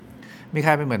มีใค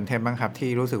รเป็นเหมือนเทมบ้างครับที่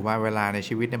รู้สึกว่าเวลาใน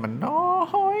ชีวิตเนี่ยมัน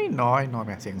น้อยแ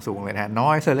บบเสียงสูงเลยนะน้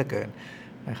อยเสียเหลือเกิน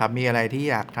นะครับมีอะไรที่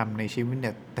อยากทำในชีวิตเ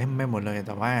นี่ยเต็มไปหมดเลยแ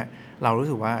ต่ว่าเรารู้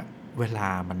สึกว่าเวลา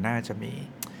มันน่าจะมี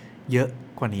เยอะ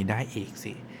กว่านี้ได้อีก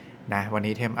สินะวัน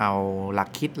นี้เทมเอาหลัก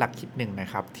คิดหนึ่งนะ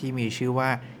ครับที่มีชื่อว่า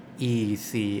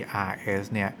ECRS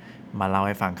เนี่ยมาเล่าใ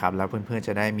ห้ฟังครับแล้วเพื่อนๆจ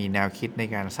ะได้มีแนวคิดใน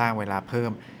การสร้างเวลาเพิ่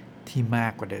มที่มา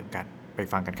กกว่าเดิมกันไป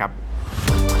ฟังกันครับ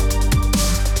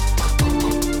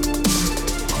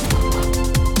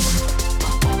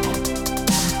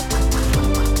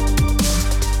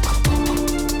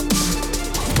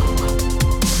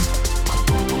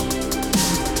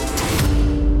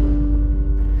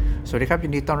สวัสดีครับยิ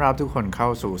นดีต้อนรับทุกคนเข้า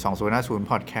สู่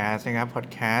2050 Podcast นะครับ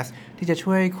Podcast ที่จะ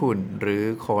ช่วยคุณหรือ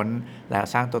ค้นและ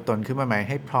สร้างตัวตนขึ้นมาใหม่ใ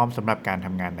ห้พร้อมสำหรับการท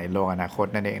ำงานในโลกอนาคต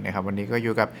นั่นเองนะครับวันนี้ก็อ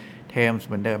ยู่กับเทมส์เ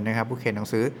หมือนเดิมนะครับผู้เขียนหนัง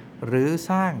สือหรือ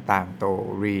สร้างต่างโต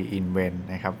Reinvent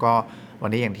นะครับก็วัน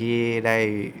นี้อย่างที่ได้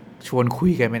ชวนคุ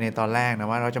ยกันไปในตอนแรกนะ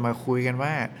ว่าเราจะมาคุยกันว่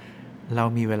าเรา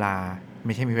มีเวลาไ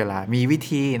ม่ใช่มีเวลามีวิ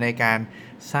ธีในการ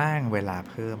สร้างเวลา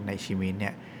เพิ่มในชีวิตเนี่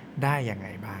ยได้ยังไง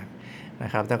บ้างน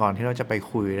ะครับแต่ก่อนที่เราจะไป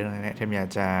คุยเรื่องนี้เทมอยาก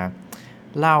จะ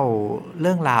เล่าเ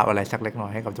รื่องราวอะไรสักเล็กน้อ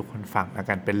ยให้กับทุกคนฟังแล้ว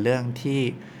กันเป็นเรื่องที่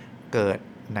เกิด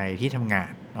ในที่ทำงา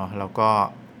นเนาะแล้วก็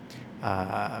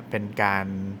เป็นการ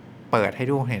เปิดให้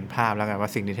ทุกคนเห็นภาพแล้วกันว่า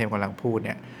สิ่งที่เทมกำลังพูดเ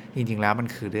นี่ยจริงๆแล้วมัน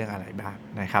คือเรื่องอะไรบ้าง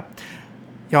นะครับ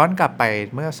ย้อนกลับไป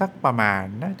เมื่อสักประมาณ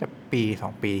น่าจะปี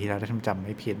2ปีที่แล้วถ้าจำไ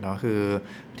ม่ผิดเนาะคือ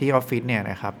ที่ออฟฟิศเนี่ย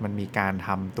นะครับมันมีการท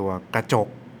ำตัวกระจก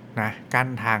นะกั้น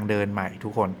ทางเดินใหม่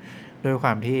ทุกคน ด้วยคว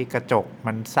ามที่กระจก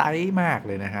มันใสมากเ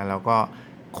ลยนะฮะแล้วก็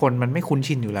คนมันไม่คุ้น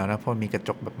ชินอยู่แล้วนะเพราะมีกระจ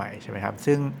กแบบใหม่ใช่ไหมครับ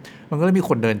ซึ่งมันก็เลยมี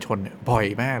คนเดินชนบ่อย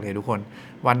มากเลยทุกคน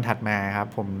วันถัดมาครับ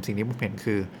สิ่งที่ผมเห็น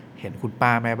คือเห็นคุณป้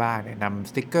าแม่บ้านเนี่ยนำ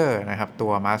สติ๊กเกอร์นะครับตั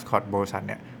วมาสคอตบริษัทเ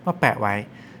นี่ยมาแปะไว้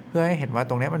เพื่อให้เห็นว่า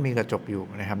ตรงนี้มันมีกระจกอยู่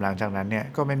นะครับหลังจากนั้นเนี่ย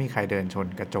ก็ไม่มีใครเดินชน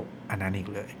กระจกอันนั้นอีก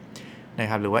เลยนะ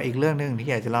ครับหรือว่าอีกเรื่องนึงที่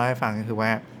อยากจะเล่าให้ฟังก็คือว่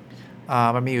า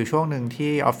มันมีอยู่ช่วงหนึ่ง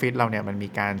ที่ออฟฟิศเราเนี่ยมันมี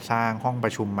การสร้างห้องปร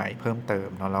ะชุมใหม่เพิ่มเติม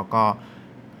เนาะแล้วก็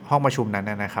ห้องประชุมนั้น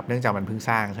นะครับเนื่องจากมันเพิ่ง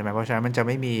สร้างใช่ไหมเพราะฉะนั้นมันจะไ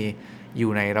ม่มีอ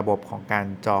ยู่ในระบบของการ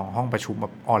จองห้องประชุมแบ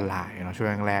บออนไลน์เนาะช่ว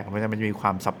งแรกเพราะฉะนั้นมันจะมีคว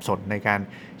ามสับสนในการ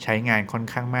ใช้งานค่อน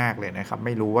ข้างมากเลยนะครับไ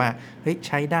ม่รู้ว่าเฮ้ยใ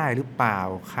ช้ได้หรือเปล่า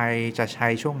ใครจะใช้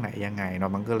ช่วงไหนยังไงเนา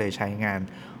ะมันก็เลยใช้งาน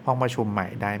ห้องประชุมใหม่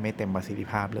ได้ไม่เต็มประสิทธิ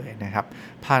ภาพเลยนะครับ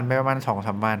ผ่านไปประมาณ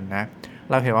 2-3 วันนะ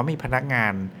เราเห็นว่ามีพนักงา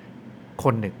นค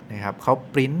นหนึ่งนะครับเขา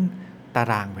ปริ้นตา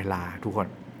รางเวลาทุกคน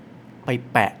ไป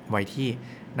แปะไว้ที่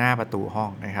หน้าประตูห้อง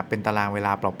นะครับเป็นตารางเวล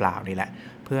าเปล่าๆนี่แหละ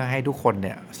เพื่อให้ทุกคนเ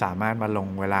นี่ยสามารถมาลง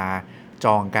เวลาจ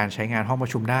องการใช้งานห้องปร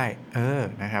ะชุมได้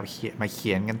นะครับเ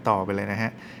ขียนกันต่อไปเลยนะฮ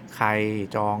ะใคร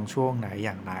จองช่วงไหนอ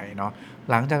ย่างไรเนาะ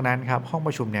หลังจากนั้นครับห้องป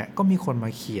ระชุมเนี่ยก็มีคนมา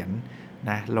เขียน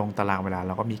นะลงตารางเวลาแ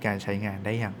ล้วก็มีการใช้งานไ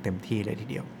ด้อย่างเต็มที่เลยที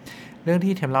เดียวเรื่อง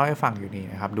ที่เทมเล่าให้ฟังอยู่นี่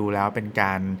นะครับดูแล้วเป็นก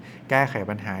ารแก้ไข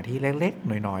ปัญหาที่เล็ก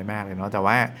ๆน้อยๆมากเลยเนาะแต่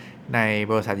ว่าใน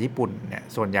บริษัทญี่ปุ่นเนี่ย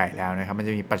ส่วนใหญ่แล้วนะครับมันจ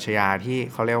ะมีปรัชญาที่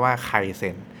เขาเรียกว่าไคเ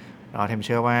ซ็นเนาะเทมเ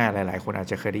ชื่อว่าหลายๆคนอาจ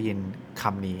จะเคยได้ยินค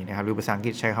ำนี้นะครับหรือภาษาอังก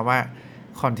ฤษใช้คำว่า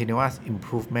continuous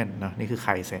improvement เนาะนี่คือไค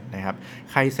เซ็นนะครับ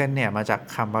ไคเซ็นเนี่ยมาจาก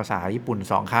คำภาษาญี่ปุ่น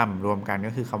2คำรวมกัน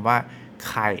ก็คือคำว่า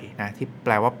ไคนะที่แป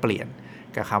ลว่าเปลี่ยน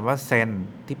กับคำว่าเซน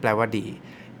ที่แปลว่าดี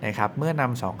นะครับเมื่อน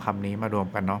ำ2คำนี้มารวม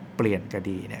กันเนาะเปลี่ยนกับ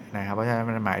ดีเนี่ยนะครับเพราะฉะนั้น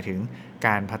มันหมายถึงก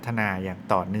ารพัฒนาอย่าง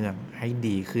ต่อเนื่องให้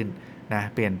ดีขึ้นนะ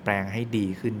เปลี่ยนแปลงให้ดี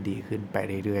ขึ้นไป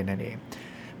เรื่อยๆนั่นเอง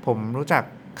ผมรู้จัก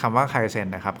คำว่าไคเซ็น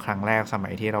นะครับครั้งแรกสมั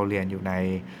ยที่เราเรียนอยู่ใน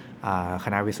ค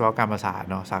ณะวิศวกรรมศาสตร์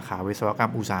เนาะสาขาวิศวกรร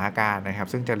มอุตสาหการนะครับ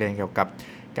ซึ่งจะเรียนเกี่ยวกับ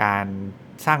การ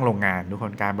สร้างโรงงานทุกค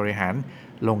นการบริหาร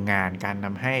โรงงานการน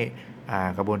ำให้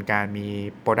กระบวนการมี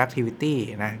productivity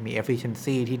นะมี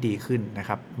efficiency ที่ดีขึ้นนะค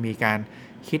รับมีการ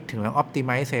คิดถึงเรื่อง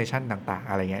optimization ต่างๆ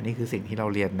อะไรเงี้ยนี่คือสิ่งที่เรา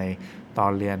เรียนในตอ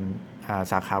นเรียน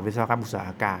สาขาวิศวกรรมอุตสาห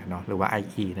การเนาะหรือว่า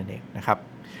IE นั่นเองนะครับ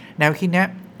แนวคิดเนี้ย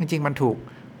จริงๆมันถูก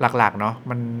หลักๆเนาะ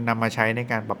มันนำมาใช้ใน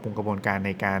การปรับปรุงกระบวนการใ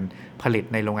นการผลิต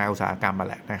ในโรงงานอุตสาหกรรมมา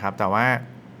แหละนะครับแต่ว่า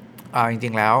จ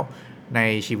ริงๆแล้วใน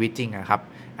ชีวิตจริงอะครับ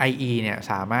IE เนี่ย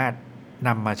สามารถน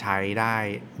ำมาใช้ได้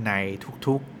ใน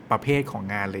ทุกๆประเภทของ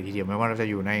งานเลยทีเดียวไม่ว่าเราจะ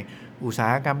อยู่ในอุตสา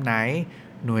หกรรมไหน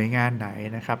หน่วยงานไหน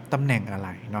นะครับตำแหน่งอะไร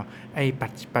เนาะไอ้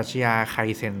ปรัชญาไค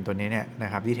เซ็นตัวนี้เนี่ยนะ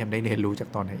ครับที่เทมได้เรียนรู้จาก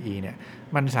ตอน IE เนี่ย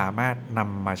มันสามารถน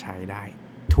ำมาใช้ได้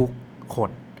ทุกค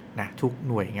นนะทุก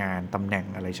หน่วยงานตำแหน่ง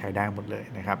อะไรใช้ได้หมดเลย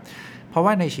นะครับเพราะว่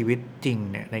าในชีวิตจริง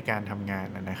เนี่ยในการทำงาน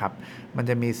นะครับมัน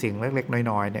จะมีสิ่งเล็กๆ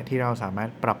น้อยๆเนี่ยที่เราสามารถ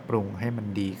ปรับปรุงให้มัน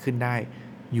ดีขึ้นได้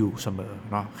อยู่เสมอ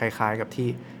เนาะคล้ายๆกับที่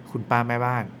คุณป้าแม่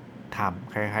บ้านท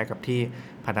ำคล้ายๆกับที่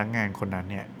พนักงานคนนั้น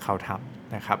เนี่ยเขาท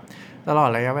ำนะครับตลอด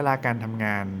ระยะเวลาการทำง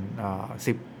าน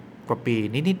10 กว่าปี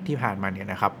นิดๆที่ผ่านมาเนี่ย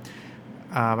นะครับ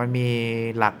มันมี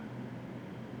หลัก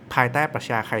ภายใต้ปรัช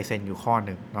ญาไคเซ็นอยู่ข้อห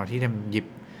นึ่งเนาะที่ทำหยิบ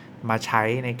มาใช้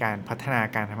ในการพัฒนา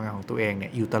การทำงานของตัวเองเนี่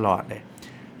ยอยู่ตลอดเลย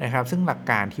นะครับซึ่งหลัก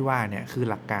การที่ว่าเนี่ยคือ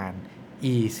หลักการ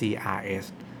ECRS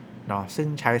เนาะซึ่ง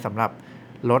ใช้สำหรับ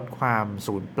ลดความ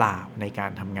สูญเปล่าในกา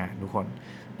รทำงานทุกคน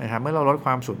นะครับเมื่อเราลดค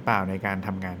วามสูญเปล่าในการท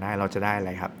ำงานได้เราจะได้อะไ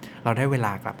รครับเราได้เวล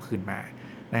ากลับคืนมา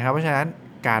นะครับเพราะฉะนั้น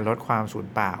การลดความสูญ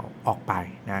เปล่าออกไป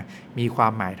นะมีควา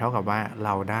มหมายเท่ากับว่าเร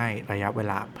าได้ระยะเว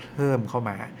ลาเพิ่มเข้า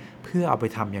มาเพื่อเอาไป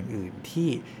ทำอย่างอื่นที่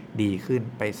ดีขึ้น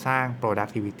ไปสร้าง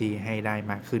productivity ให้ได้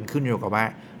มากขึ้นอยู่กับว่า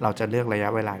เราจะเลือกระยะ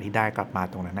เวลาที่ได้กลับมา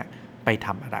ตรงนั้นนะไปท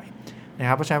ำอะไรนะค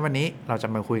รับเพราะฉะนั้นวันนี้เราจะ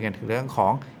มาคุยกันถึงเรื่องขอ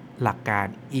งหลักการ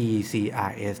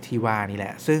ECRS ที่ว่านี่แหล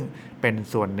ะซึ่งเป็น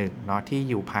ส่วนหนึ่งเนาะที่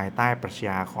อยู่ภายใต้ปรัชญ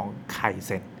าของไคเ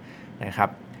ซ็นนะครับ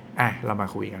เรามา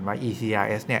คุยกันว่า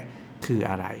ECRS เนี่ยคือ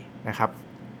อะไรนะครับ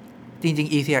จริง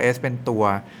ๆ ECRS เป็นตัว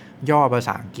ย่อภาษ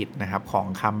าอังกฤษนะครับของ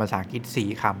คำภาษาอังกฤษ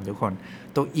4คำทุกคน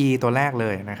ตัว E ตัวแรกเล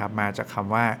ยนะครับมาจากค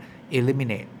ำว่า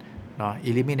eliminate เนาะ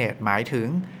eliminate หมายถึง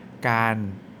การ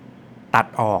ตัด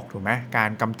ออกถูกไหมการ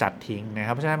กำจัดทิ้งนะค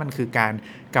รับเพราะฉะนั้นมันคือการ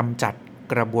กำจัด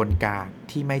กระบวนการ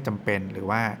ที่ไม่จำเป็นหรือ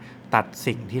ว่าตัด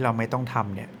สิ่งที่เราไม่ต้องท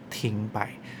ำเนี่ยทิ้งไป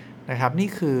นะครับนี่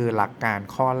คือหลักการ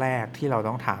ข้อแรกที่เรา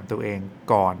ต้องถามตัวเอง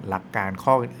ก่อนหลักการ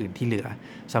ข้ออื่นๆที่เหลือ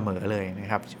เสมอเลยนะ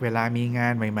ครับเวลามีงา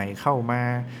นใหม่ๆเข้ามา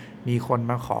มีคน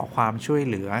มาขอความช่วย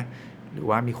เหลือหรือ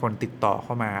ว่ามีคนติดต่อเ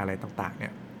ข้ามาอะไรต่างๆเนี่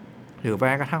ยหรือแ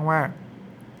ม้กระทั่งว่า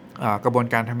กระบวน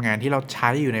การทำงานที่เราใช้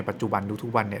อยู่ในปัจจุบันทุ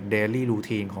กๆวันเนี่ย daily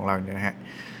routine ของเราเนี่ยนะฮะ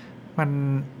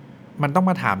มันต้อง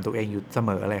มาถามตัวเองอยู่เสม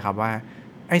อเลยครับว่า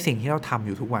ไอ้สิ่งที่เราทำอ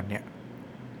ยู่ทุกวันเนี่ย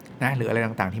นะหรืออะไร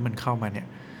ต่างๆที่มันเข้ามาเนี่ย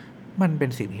มันเป็น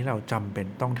สิ่งที่เราจำเป็น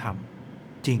ต้องท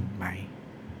ำจริงไหม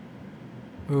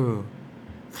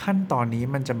ขั้นตอนนี้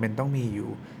มันจำเป็นต้องมีอยู่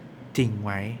จริงไห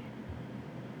ม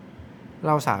เ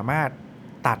ราสามารถ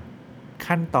ตัด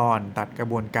ขั้นตอนตัดกระ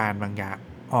บวนการบางอย่าง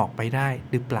ออกไปได้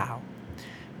หรือเปล่า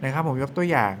นะครับผมยกตัว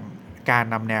อย่างการ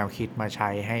นำแนวคิดมาใช้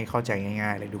ให้เข้าใจง่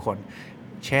ายๆเลยทุกคน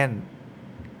เช่น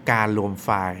การรวมไฟ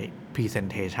ล์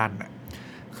presentation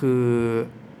คือ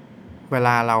เวล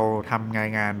าเราทำ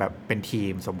งานแบบเป็นที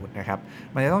มสมมุตินะครับ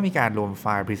มันจะต้องมีการรวมไฟ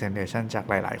ล์ presentation จาก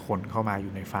หลายๆคนเข้ามาอ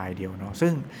ยู่ในไฟล์เดียวเนาะ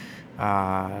ซึ่ง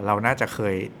เราน่าจะเค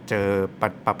ยเจอ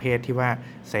ประเภทที่ว่า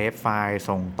เซฟไฟล์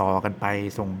ส่งต่อกันไป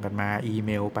ส่งกันมาอีเม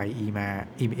ลไปอี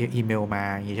เมลมา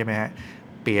อย่างนี้ใช่ไหมฮะ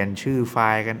เปลี่ยนชื่อไฟ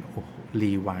ล์กัน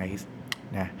revise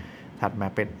นะถัดมา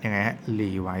เป็นยังไงฮะ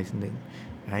revise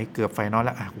 1เกือบไฟนอลแ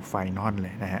ล้วไฟนอลเล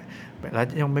ยนะฮะแล้ว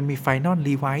ยังมีไฟนอล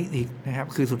รีไวซ์อีกนะครับ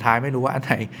คือสุดท้ายไม่รู้ว่าอันไ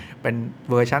หนเป็น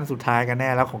เวอร์ชันสุดท้ายกันแน่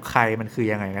แล้วของใครมันคือ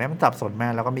ยังไงกันแน่มันสับสนมา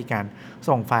กแล้วก็มีการ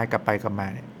ส่งไฟล์กลับไปกลับมา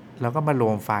เนี่ยแล้วก็มาร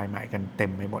วมไฟล์ใหม่กันเต็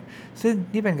มไปหมดซึ่ง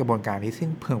นี่เป็นกระบวนการที่สิ้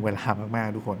นเปลืองเวลามาก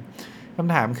ๆทุกคนค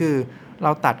ำถามคือเร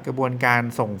าตัดกระบวนการ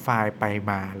ส่งไฟล์ไป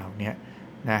มาเหล่านี้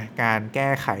นะการแก้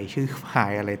ไขชื่อไฟ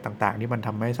ล์อะไรต่างๆที่มันท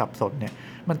ำให้สับสนเนี่ย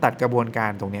มันตัดกระบวนกา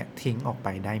รตรงนี้ทิ้งออกไป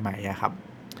ได้ไหมครับ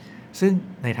ซึ่ง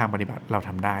ในทางปฏิบัติเราท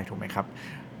ำได้ถูกไหมครับ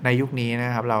ในยุคนี้น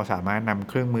ะครับเราสามารถนำ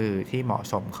เครื่องมือที่เหมาะ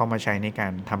สมเข้ามาใช้ในกา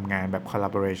รทำงานแบบ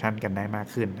collaboration กันได้มาก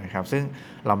ขึ้นนะครับซึ่ง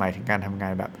เราหมายถึงการทำงา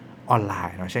นแบบออนไล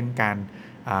น์เนาะเช่นการ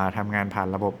ทำงานผ่าน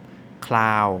ระบบคล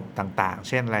าวด์ต่างๆ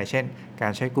เช่นอะไรเช่นกา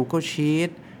รใช้ Google Sheet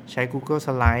ใช้ Google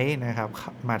Slide นะครับ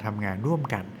มาทำงานร่วม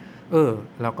กัน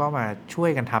แล้วก็มาช่วย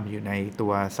กันทำอยู่ในตั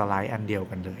วสไลด์อันเดียว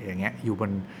กันเลยอย่างเงี้ยอยู่บ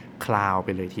นคลาวด์ไป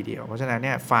เลยทีเดียวเพราะฉะนั้นเ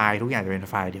นี่ยไฟล์ทุกอย่างจะเป็น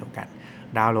ไฟล์เดียวกัน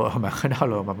ดาวน์โหลดออกมาก็ดาวน์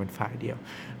โหลดมาเป็นไฟล์เดียว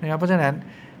นะครับเพราะฉะนั้น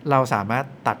เราสามารถ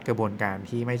ตัดกระบวนการ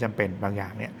ที่ไม่จำเป็นบางอย่า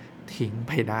งเนี่ยทิ้งไ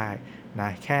ปได้นะ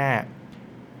แค่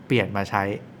เปลี่ยนมาใช้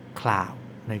คลาวด์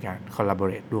ในการ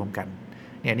collaborate ร่วมกัน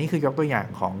เนี่ยนี่คือยกตัวอย่าง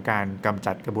ของการกำ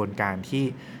จัดกระบวนการที่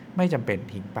ไม่จำเป็น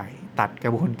ทิ้งไปตัดกร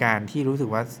ะบวนการที่รู้สึก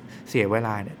ว่าเสียเวล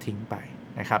าเนี่ยทิ้งไป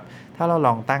นะครับถ้าเราล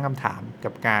องตั้งคำถาม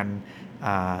กับการ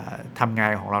ทำงา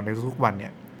นของเราในทุกๆวันเนี่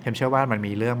ยผมเชื่อว่ามัน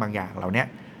มีเรื่องบางอย่างเหล่านี้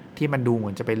ที่มันดูเหมื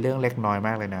อนจะเป็นเรื่องเล็กน้อยม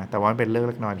ากเลยนะแต่ว่ามันเป็นเรื่อง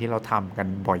เล็กน้อยที่เราทำกัน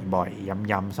บ่อย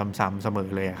ๆย้ำๆซ้ำๆเสมอ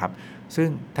เลยครับซึ่ง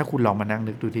ถ้าคุณลองมานั่ง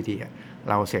นึกดูดีๆ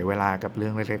เราเสียเวลากับเรื่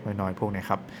องเล็กๆน้อยๆพวกนี้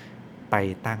ครับไป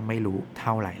ตั้งไม่รู้เ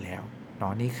ท่าไหร่แล้วเนา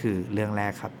ะนี่คือเรื่องแร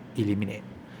กครับ eliminate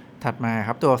ถัดมาค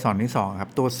รับตัวอักษรที่2ครั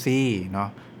บตัว C เนาะ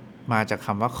มาจากค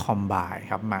ำว่า combine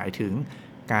ครับหมายถึง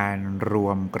การรว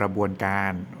มกระบวนกา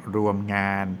รรวมง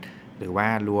านหรือว่า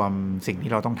รวมสิ่ง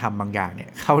ที่เราต้องทำบางอย่างเนี่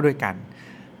ยเข้าด้วยกัน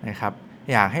นะครับ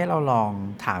อยากให้เราลอง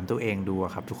ถามตัวเองดู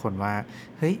ครับทุกคนว่า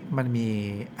เฮ้ยมันมี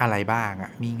อะไรบ้าง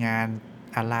มีงาน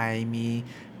อะไรมี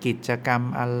กิจกรรม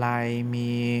อะไรมี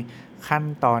ขั้น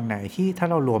ตอนไหนที่ถ้า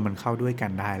เรารวมมันเข้าด้วยกั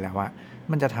นได้แล้ว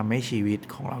มันจะทำให้ชีวิต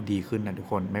ของเราดีขึ้นนะทุก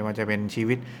คนไม่ว่าจะเป็นชี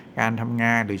วิตการทำง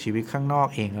านหรือชีวิตข้างนอก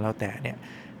เองก็แล้วแต่เนี่ย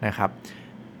นะครับ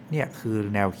เนี่ยคือ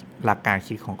แนวหลักการ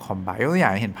คิดของคอมไบยกตัวอย่า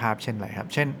งให้เห็นภาพเช่นอะไรครับ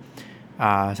เช่น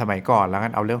สมัยก่อนแล้วกั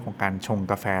นเอาเรื่องของการชง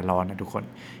กาแฟร้อนนะทุกคน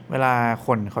เวลาค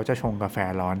นเขาจะชงกาแฟ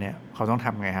ร้อนเนี่ยเขาต้องท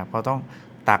ำไงครับเขาต้อง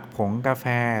ตักผงกาแฟ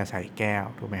ใส่แก้ว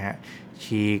ถูกไหมฮะ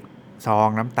ฉีกซอง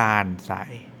น้ำตาลใส่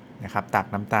นะครับตัก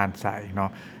น้ำตาลใส่เนา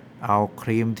ะเอาค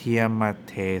รีมเทียมมา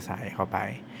เทใส่เข้าไป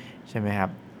ใช่ไหมครับ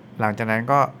หลังจากนั้น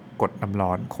ก็กดน้ำร้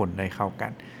อนคนให้เข้ากั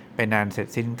นเป็นนานเสร็จ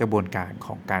สิ้นกระบวนการข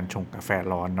องการชงกาแฟ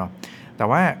ร้อนเนาะแต่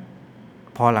ว่า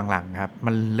พอหลังๆครับ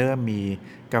มันเริ่มมี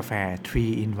กาแฟ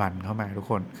 3 in 1 เข้ามาทุก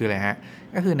คนคืออะไรฮะ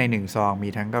ก็คือใน1ซองมี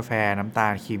ทั้งกาแฟน้ำตา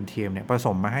ลครีมเทียมเนี่ยผส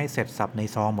มมาให้เสร็จสับใน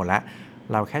ซองหมดละ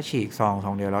เราแค่ฉีกซอ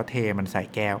งเดียวแล้วเทมันใส่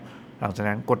แก้วหลังจาก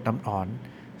นั้นกดน้ำร้อน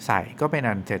ใส่ก็เป็น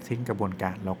อันเสร็จสิ้นกระบวนก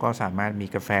ารแล้วก็สามารถมี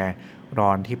กาแฟร้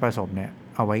อนที่ผสมเนี่ย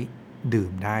เอาไว้ดื่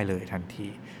มได้เลยทันที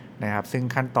นะครับซึ่ง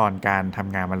ขั้นตอนการท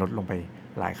ำงานมันลดลงไป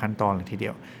หลายขั้นตอนเลยทีเดี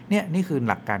ยวเนี่ยนี่คือ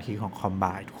หลักการคิดของคอมไบ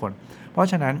น์ทุกคนเพราะ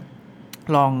ฉะนั้น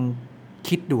ลอง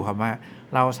คิดดูครับว่า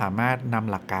เราสามารถน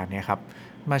ำหลักการนี้ครับ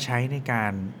มาใช้ในกา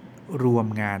รรวม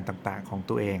งานต่างๆของ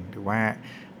ตัวเองหรือว่า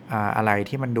อะไร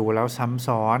ที่มันดูแล้วซ้ำ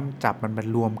ซ้อนจับมัน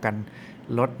รวมกัน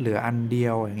ลดเหลืออันเดี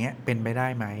ยวอย่างเงี้ยเป็นไปได้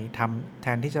ไหมทำแท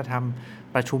นที่จะท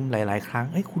ำประชุมหลายๆครั้ง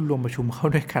คุณรวมประชุมเข้า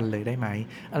ด้วยกันเลยได้ไหม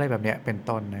อะไรแบบเนี้ยเป็น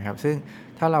ต้นนะครับซึ่ง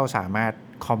ถ้าเราสามารถ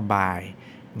คอมไบน์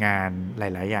งานห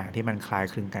ลายๆอย่างที่มันคล้าย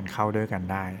คลึงกันเข้าด้วยกัน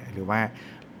ได้หรือว่า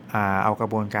เอากระ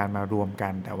บวนการมารวมกั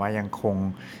นแต่ว่ายังคง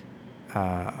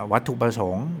วัตถุประส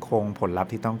งค์คงผลลัพ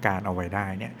ธ์ที่ต้องการเอาไว้ได้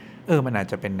เนี่ยมันอาจ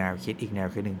จะเป็นแนวคิดอีกแนว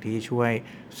คิดหนึ่งที่ช่วย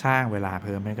สร้างเวลาเ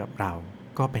พิ่มให้กับเรา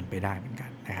ก็เป็นไปได้เหมือนกัน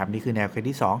นะครับนี่คือแนวคิด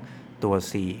ที่2ตัว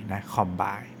C นะ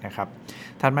combine นะครับ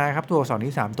ถัดมาครับตัวอักษร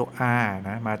ที่3ตัว R น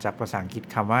ะมาจากภาษาอังกฤษ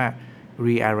คำว่า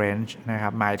rearrange นะครั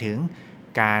บหมายถึง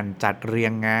การจัดเรีย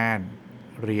งงาน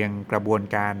เรียงกระบวน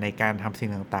การในการทำสิ่ง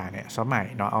ต่างๆเนี่ยสมัย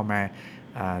เนาะเอามา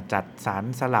จัดสรร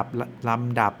สลับล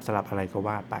ำดับสลับอะไรก็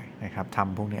ว่าไปนะครับท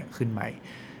ำพวกนี้ขึ้นใหม่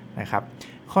นะครับ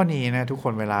ข้อนี้นะทุกค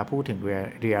นเวลาพูดถึง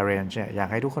rearrange อยาก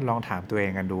ให้ทุกคนลองถามตัวเอ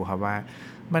งกันดูครับว่า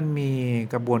มันมี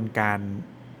กระบวนการ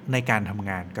ในการทำ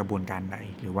งานกระบวนการไหน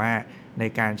หรือว่าใน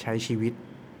การใช้ชีวิต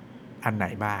อันไหน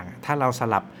บ้างถ้าเราส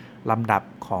ลับลำดับ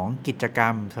ของกิจกรร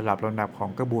มสลับลำดับของ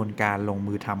กระบวนการลง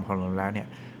มือทำของเราแล้วเนี่ย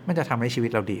มันจะทำให้ชีวิ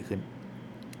ตเราดีขึ้น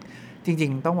จริ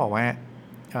งๆต้องบอกว่า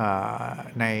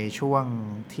ในช่วง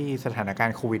ที่สถานการ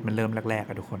ณ์โควิดมันเริ่มแรก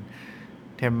ๆทุกคน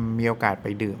เทมมีโอกาสไป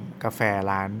ดื่มกาแฟ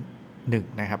ร้านหนึ่ง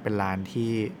นะครับเป็นร้าน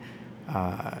ที่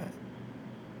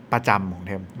ประจำของเ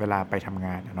ทมเวลาไปทำง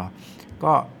านเนาะ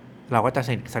ก็เราก็จะ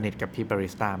สนิทกับพี่บาริ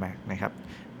สต้ามากนะครับ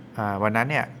วันนั้น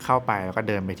เนี่ยเข้าไปแล้วก็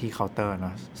เดินไปที่เคาน์เตอร์เน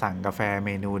าะสั่งกาแฟเม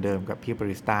นูเดิมกับพี่บา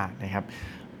ริสต้านะครับ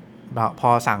พอ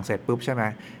สั่งเสร็จปุ๊บใช่ไหม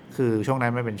คือช่วงนั้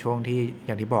นมันเป็นช่วงที่อ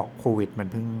ย่างที่บอกโควิดมัน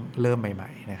เพิ่งเริ่มให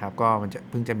ม่ๆนะครับก็มันจะ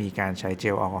เพิ่งจะมีการใช้เจ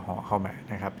ลแอลกอฮอล์เข้ามา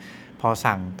นะครับพอ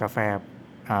สั่งกาแฟ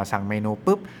สั่งเมนู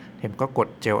ปุ๊บเห็มก็กด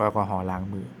เจลแอลกอฮอล์ล้าง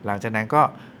มือหลังจากนั้นก็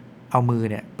เอามือ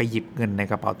เนี่ยไปหยิบเงินใน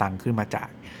กระเป๋าตังค์ขึ้นมาจ่า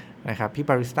ยนะครับพี่บ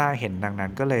าริสต้าเห็นดังนั้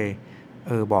นก็เลย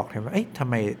บอกเทมว่าทำ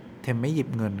ไมเทมไม่หยิบ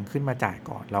เงินขึ้นมาจ่าย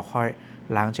ก่อนแล้วค่อย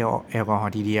ล้างเจลแอลกอฮอ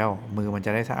ล์ทีเดียวมือมันจ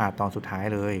ะได้สะอาดตอนสุดท้าย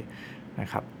เลยนะ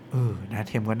ครับนะเ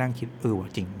ทมก็นั่งคิดว่า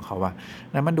จริงของเขาว่า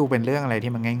แล้วมันดูเป็นเรื่องอะไร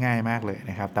ที่มันง่ายๆมากเลย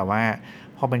นะครับแต่ว่า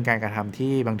พอเป็นการกระทำ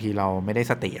ที่บางทีเราไม่ได้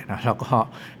สตินะแล้วก็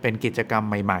เป็นกิจกรรม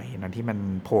ใหม่ๆนะที่มัน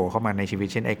โผล่เข้ามาในชีวิต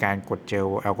เช่นไอการกดเจล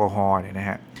แอลกอฮอล์เนี่ยนะ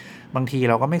ฮะบางที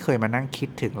เราก็ไม่เคยมานั่งคิด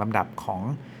ถึงลำดับของ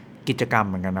กิจกรรม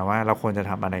เหมือนกันนะว่าเราควรจะ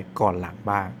ทำอะไรก่อนหลัง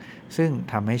บ้างซึ่ง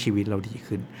ทำให้ชีวิตเราดี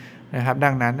ขึ้นนะครับดั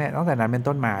งนั้นเนี่ยตั้งแต่นั้นเป็น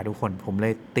ต้นมาทุกคนผมเล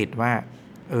ยติดว่า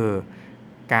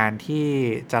การที่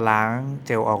จะล้างเ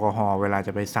จลแอลกอฮอล์เวลาจ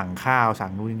ะไปสั่งข้าวสั่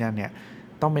งนู่นนี่นั่นเนี่ย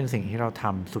ต้องเป็นสิ่งที่เราท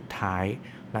ำสุดท้าย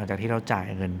หลังจากที่เราจ่าย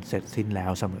เงินเสร็จสิ้นแล้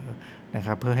วเสมอนะค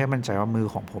รับเพื่อให้มั่นใจว่ามือ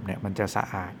ของผมเนี่ยมันจะสะ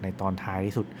อาดในตอนท้าย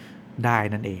ที่สุดได้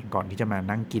นั่นเองก่อนที่จะมา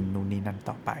นั่งกินนู่นนี่นั่น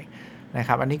ต่อไปนะค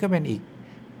รับอันนี้ก็เป็นอีก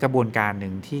กระบวนการห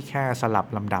นึ่งที่แค่สลับ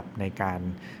ลำดับในการ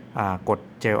กด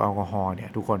เจลแอลกอฮอล์เนี่ย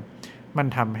ทุกคนมัน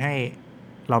ทำให้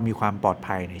เรามีความปลอด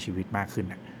ภัยในชีวิตมากขึ้น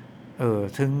นะ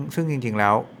ซึ่งจริงๆแล้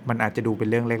วมันอาจจะดูเป็น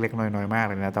เรื่องเล็กๆน้อยๆมาก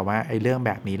เลยนะแต่ว่าไอ้เรื่องแ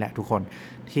บบนี้แหละทุกคน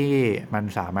ที่มัน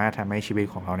สามารถทำให้ชีวิต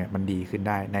ของเราเนี่ยมันดีขึ้น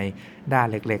ได้ในด้าน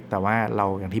เล็กๆแต่ว่าเรา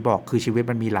อย่างที่บอกคือชีวิต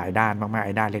มันมีหลายด้านมากๆไ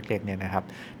อ้ด้านเล็กๆเนี่ยนะครับ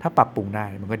ถ้าปรับปรุงได้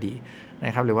มันก็ดีน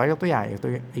ะครับหรือว่ายกตัวอย่าง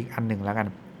อีกอันหนึ่งแล้วกัน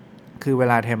คือเว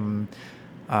ลา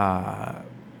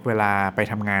เวลาไป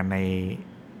ทำงานใน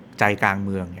ใจกลางเ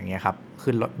มืองอย่างเงี้ยครับ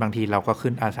ขึ้นรถบางทีเราก็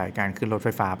ขึ้นอาศัยการขึ้นรถไฟ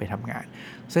ฟ้าไปทำงาน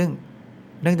ซึ่ง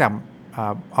เนื่องจากอ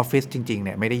อฟฟิศจริงๆเ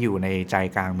นี่ยไม่ได้อยู่ในใจ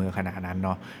กลางเมืองขนาดนั้นเน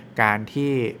าะการ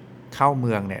ที่เข้าเ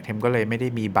มืองเนี่ยเทมก็เลยไม่ได้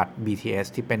มีบัตร BTS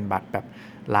ที่เป็นบัตรแบบ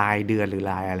รายเดือนหรือ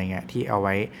รายอะไรเงี้ยที่เอาไ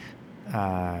ว้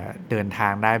เดินทา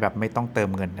งได้แบบไม่ต้องเติม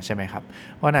เงินใช่ไหมครับ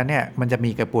เพราะนั้นเนี่ยมันจะ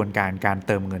มีกระบวนการเ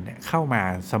ติมเงินเนี่ยเข้ามา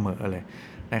เสมอเลย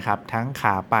นะครับทั้งข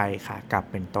าไปขากลับ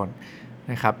เป็นต้น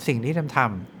นะครับสิ่งที่ท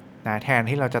ำ นะแทน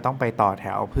ที่เราจะต้องไปต่อแถ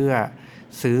วเพื่อ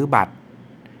ซื้อบัตร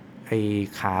ไอ้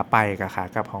ขาไปกับขา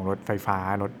กลับของรถไฟฟ้า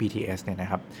รถ BTS เนี่ยน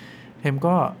ะครับเทม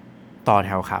ก็ต่อแ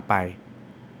ถวขาไป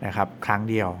นะครับครั้ง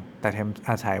เดียวแต่เทม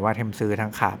อาศัยว่าเทมซื้อทั้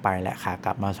งขาไปและขาก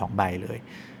ลับมา2ใบเลย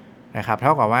นะครับเท่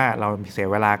ากับว่าเราเสีย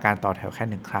เวลาการต่อแถวแค่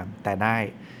1ครั้งแต่ได้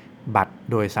บัตร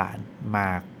โดยสารมา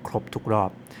ครบทุกรอบ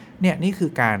เนี่ยนี่คื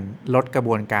อการลดกระบ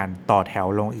วนการต่อแถว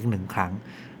ลงอีก1ครั้ง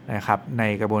นะครับใน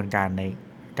กระบวนการใน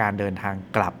การเดินทาง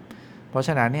กลับเพราะฉ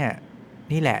ะนั้นเนี่ย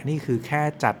นี่คือแค่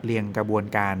จัดเรียงกระบวน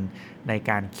การใน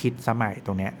การคิดสมัยต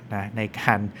รงเนี้ยนะในก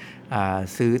าร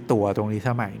ซื้อตั๋วตรงนี้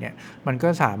สมัยเนี่ยมันก็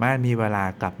สามารถมีเวลา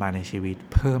กลับมาในชีวิต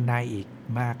เพิ่มได้อีก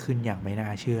มากขึ้นอย่างไม่น่า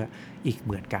เชื่ออีกเ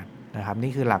หมือนกันนะครับ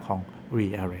นี่คือหลักของ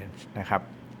rearrange นะครับ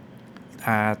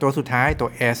ตัวสุดท้ายตัว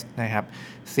S นะครับ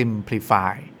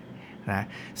simplify นะ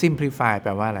simplify แป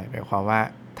ลว่าอะไรแปลความว่า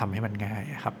ทำให้มันง่าย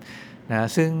ครับนะ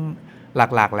ซึ่ง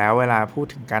หลักๆแล้วเวลาพูด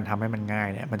ถึงการทำให้มันง่าย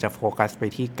เนี่ยมันจะโฟกัสไป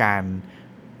ที่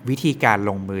วิธีการ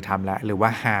ลงมือทำละหรือว่า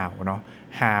how เนาะ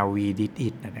how we did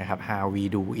it นะครับ how we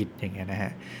do it อย่างเงี้ยนะฮ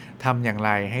ะทำอย่างไร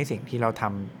ให้สิ่งที่เราท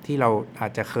ำที่เราอา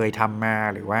จจะเคยทำมา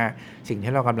หรือว่าสิ่ง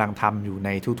ที่เรากำลังทำอยู่ใน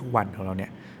ทุกๆวันของเราเนี่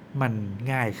ยมัน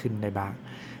ง่ายขึ้นได้บ้าง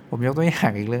ผมยกตัวอย่า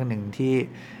งอีกเรื่องหนึ่งที่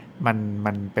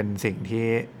มันเป็นสิ่งที่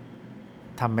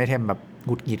ทำให้เทมแบบห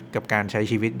งุดหงิดกับการใช้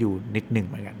ชีวิตอยู่นิดหนึ่ง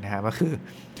เหมือนกันนะฮะก็คือ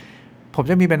ผม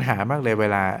จะมีปัญหามากเลยเว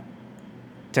ลา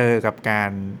เจอกับกา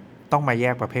รต้องมาแย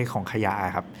กประเภทของขยะ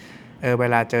ครับเว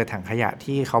ลาเจอถังขยะ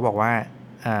ที่เขาบอกว่า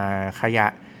ขยะ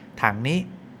ถังนี้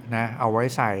นะเอาไว้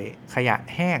ใส่ขยะ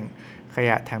แห้งข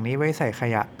ยะถังนี้ไว้ใส่ข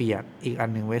ยะเปียกอีกอัน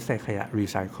นึงไว้ใส่ขยะรี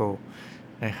ไซเคิล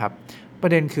นะครับปร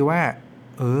ะเด็นคือว่า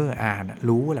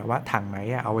รู้แหละว่าถังไหน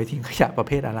เอาไว้ทิ้งขยะประเ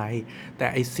ภทอะไรแต่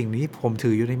ไอสิ่งนี้ผมถื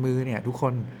ออยู่ในมือเนี่ยทุกค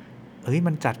น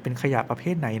มันจัดเป็นขยะประเภ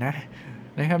ทไหนน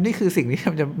ะครับนี่คือสิ่งที่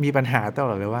มันจะมีปัญหาตล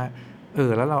อดเลยว่า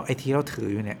แล้วเราไอที่เราถือ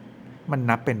อยู่เนี่ยมัน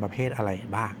นับเป็นประเภทอะไร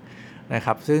บ้างนะค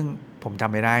รับซึ่งผมจ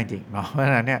ำไม่ได้จริงเนาะเพราะฉ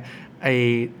ะนั้นเนี่ย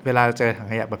เวลาเจอถัง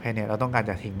ขยะประเภทเนี่ยเราต้องการ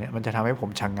จะทิ้งเนี่ยมันจะทำให้ผม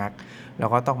ชะงักแล้ว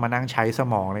ก็ต้องมานั่งใช้ส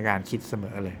มองในการคิดเสม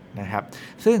อเลยนะครับ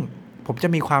ซึ่งผมจะ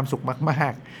มีความสุขมา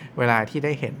กๆเวลาที่ไ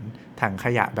ด้เห็นถังข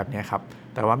ยะแบบนี้ครับ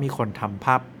แต่ว่ามีคนทำภ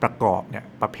าพประกอบเนี่ย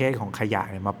ประเภทของขยะ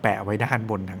เนี่ยมาแปะไว้ด้าน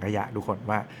บนถังขยะทุกคน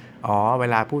ว่าเว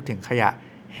ลาพูดถึงขยะ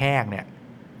แห้งเ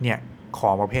นี่ยขอ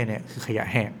งประเภทนี้คือขยะ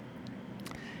แห้ง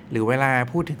หรือเวลา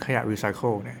พูดถึงขยะรีไซเคิ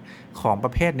ลเนี่ยของปร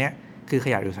ะเภทนี้คือข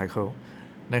ยะรีไซเคิล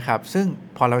นะครับซึ่ง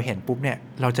พอเราเห็นปุ๊บเนี่ย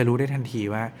เราจะรู้ได้ทันที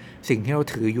ว่าสิ่งที่เรา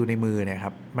ถืออยู่ในมือเนี่ยค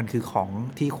รับมันคือของ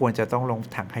ที่ควรจะต้องลง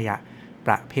ถังขยะป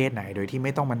ระเภทไหนโดยที่ไ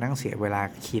ม่ต้องมานั่งเสียเวลา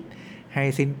คิดให้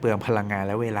สิ้นเปลืองพลังงาน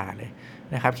และเวลาเลย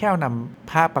นะครับแค่เอาน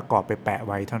ำภาพประกอบไปแปะ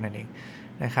ไว้เท่านั้นเอง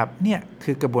นะครับเนี่ย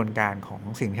คือกระบวนการของ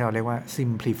สิ่งที่เราเรียกว่า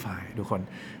simplify ทุกคน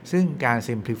ซึ่งการ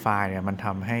simplify เนี่ยมันท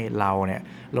ำให้เราเนี่ย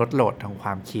ลดโหลดทางคว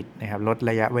ามคิดนะครับลด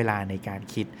ระยะเวลาในการ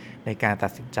คิดในการตั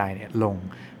ดสินใจเนี่ยลง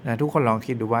นะทุกคนลอง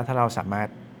คิดดูว่าถ้าเราสามารถ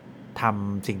ท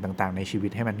ำสิ่งต่างๆในชีวิ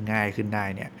ตให้มันง่ายขึ้นได้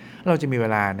เนี่ยเราจะมีเว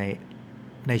ลา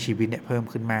ในชีวิตเนี่ยเพิ่ม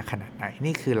ขึ้นมากขนาดไหน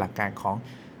นี่คือหลักการของ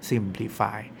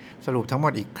simplify สรุปทั้งหม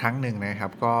ดอีกครั้งหนึ่งนะครั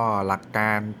บก็หลักก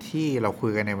ารที่เราคุ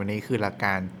ยกันในวันนี้คือหลักก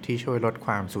ารที่ช่วยลดค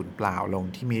วามสูญเปล่าลง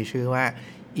ที่มีชื่อว่า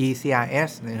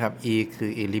ECRS นะครับ E คื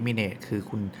อ eliminate คือ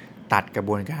คุณตัดกระบ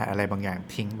วนการอะไรบางอย่าง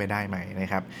ทิ้งไปได้ไหมน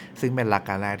ะครับซึ่งเป็นหลักก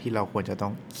ารแรกที่เราควรจะต้อ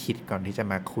งคิดก่อนที่จะ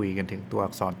มาคุยกันถึงตัว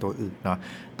อักษรตัวอื่นเนาะ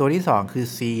ตัวที่2คือ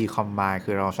C combine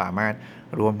คือเราสามารถ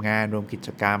รวมงานรวมกิจ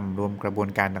กรรมรวมกระบวน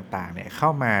การต่างๆเนี่ยเ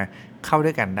ข้าด้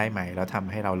วยกันได้ไหมแล้วท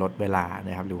ำให้เราลดเวลาน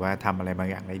ะครับหรือว่าทำอะไรบาง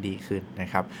อย่างได้ดีขึ้นนะ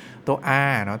ครับตัว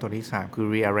R เนาะตัวที่3คือ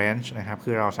rearrange นะครับ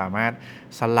คือเราสามารถ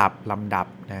สลับลำดับ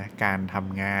นะการท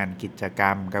ำงานกิจกรร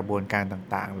มกระบวนการ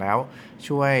ต่างๆแล้ว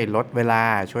ช่วยลดเวลา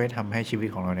ช่วยทำให้ชีวิต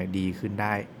ของเราเนี่ยดีขึ้นไ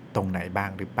ด้ตรงไหนบ้าง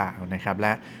หรือเปล่านะครับแล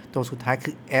ะตัวสุดท้าย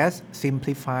คือ S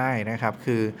simplify นะครับ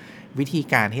คือวิธี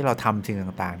การที่เราทำสิ่ง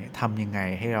ต่างๆเนี่ยทำยังไง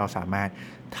ให้เราสามารถ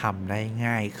ทำได้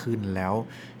ง่ายขึ้นแล้ว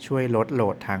ช่วยลดโหล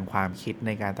ดทางความคิดใน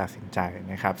การตัดสินใจ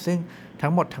นะครับซึ่งทั้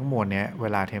งหมดทั้งมวลเนี้ยเว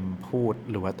ลาเทมพูด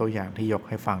หรือว่าตัวอย่างที่ยก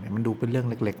ให้ฟังเนี่ยมันดูเป็นเรื่อง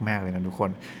เล็กๆมากเลยนะทุกค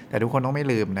นแต่ทุกคนต้องไม่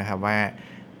ลืมนะครับว่า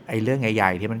ไอ้เรื่องให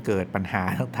ญ่ๆที่มันเกิดปัญหา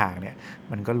ต่างๆเนี่ย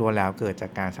มันก็ล้วนแล้วเกิดจา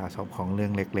กการสะสมของเรื่อ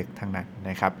งเล็กๆทั้งนั้น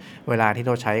นะครับเวลาที่เ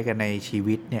ราใช้กันในชี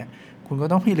วิตเนี่ยคุณก็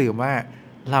ต้องไม่ลืมว่า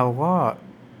เราก็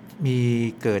มี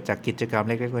เกิดจากกิจกรรม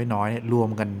เล็กๆน้อยๆรวม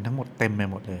กันทั้งหมดเต็มไป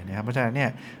หมดเลยนะครับเพราะฉะนั้นเนี่ย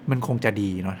มันคงจะดี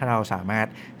เนาะถ้าเราสามารถ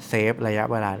เซฟระยะ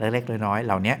เวลาเล็กๆน้อยๆเ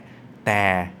หล่านี้แต่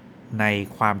ใน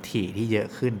ความถี่ที่เยอะ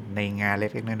ขึ้นในงานเ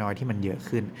ล็กๆน้อยๆที่มันเยอะ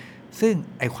ขึ้นซึ่ง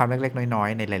ไอความเล็กๆน้อย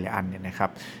ๆในหลายๆอันเนี่ยนะครับ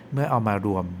เมื่อเอามาร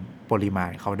วมปริมา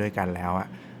ณเข้าด้วยกันแล้ว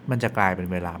มันจะกลายเป็น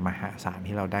เวลามหาศาล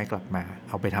ที่เราได้กลับมาเ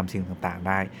อาไปทำสิ่งต่างๆ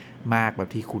ได้มากแบบ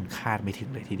ที่คุณคาดไม่ถึง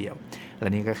เลยทีเดียวและ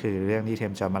นี่ก็คือเรื่องที่เท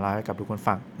มจะมาเล่าให้กับทุกคน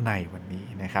ฟังในวันนี้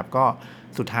นะครับก็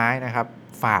สุดท้ายนะครับ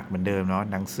ฝากเหมือนเดิมเนาะ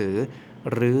หนังสือ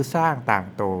หรือสร้างต่าง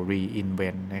โต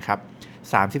Reinvent นะครับ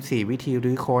34 วิธี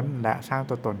รื้อค้นและสร้าง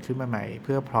ตัวตนขึ้นมาใหม่เ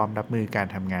พื่อพร้อมรับมือการ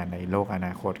ทำงานในโลกอน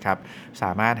าคตครับส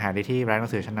ามารถหาได้ที่ร้านหนั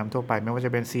งสือชั้นนำทั่วไปไม่ว่าจ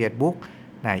ะเป็นเซียดบุ๊ก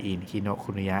นายอินคิโน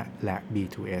คุนิยะและ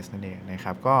B2S นั่นเองนะค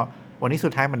รับก็วันนี้สุ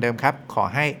ดท้ายเหมือนเดิมครับขอ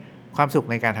ให้ความสุข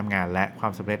ในการทำงานและควา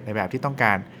มสำเร็จในแบบที่ต้องก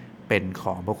ารเป็นข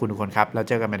องพวกคุณทุกคนครับแล้วเ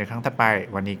จอกันใหม่ในครั้งถัดไป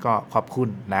วันนี้ก็ขอบคุณ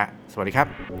และสวัสดีครั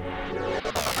บ